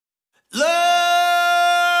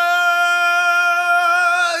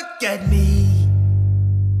Look at me.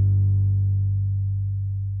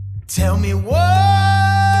 Tell me what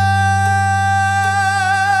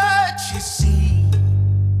you see.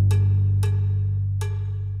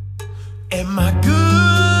 Am I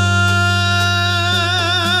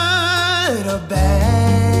good or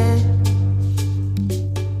bad?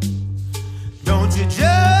 Don't you judge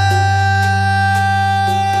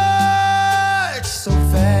so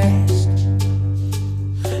fast.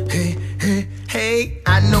 Hey, hey, hey,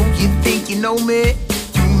 I know you think you know me.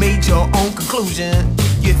 You made your own conclusion.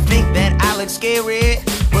 You think that I look scary?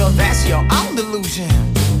 Well, that's your own delusion.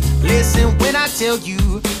 Listen when I tell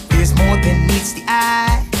you, there's more than meets the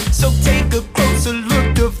eye. So take a closer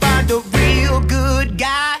look to find a real good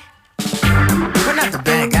guy. We're not the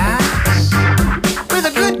bad guys. We're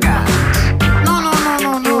the good guys. No, no, no,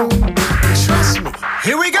 no, no. Trust me.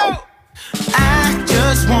 Here we go. I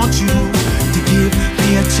just want you to give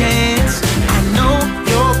me a chance. I know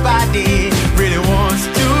your body really wants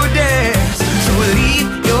to dance. So leave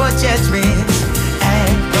your judgments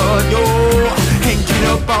at the door and get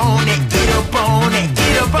up on it, get up on it,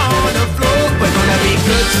 get up on the floor. We're gonna be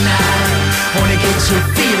good tonight. Wanna get you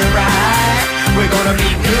feeling right. We're gonna be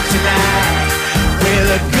good tonight. We're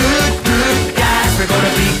the good, good guys. We're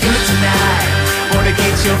gonna be good tonight. Wanna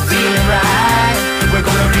get you feeling right. We're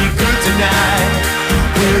gonna be good tonight.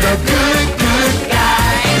 We're the good, good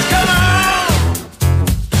guys. Come on!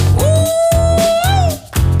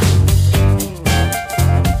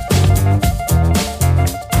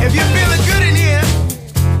 If you're feeling good in here,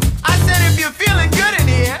 I said if you're feeling good in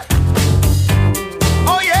here,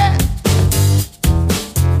 oh yeah.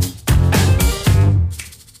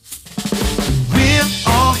 We're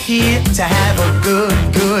all here to have a good,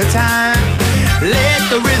 good time. Let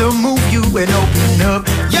the rhythm move you and open up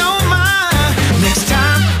your mind. Next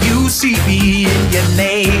time you see me in your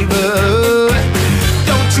neighborhood,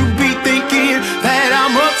 don't you be thinking that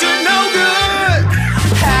I'm up to no good.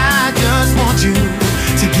 I just want you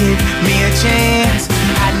to give me a chance.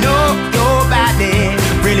 I know your body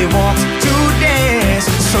really wants to dance.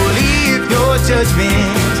 So leave your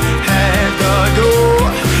judgment at the door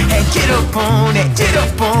and get up on it, get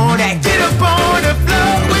up on it, get up on the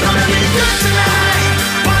floor. We're gonna be good tonight.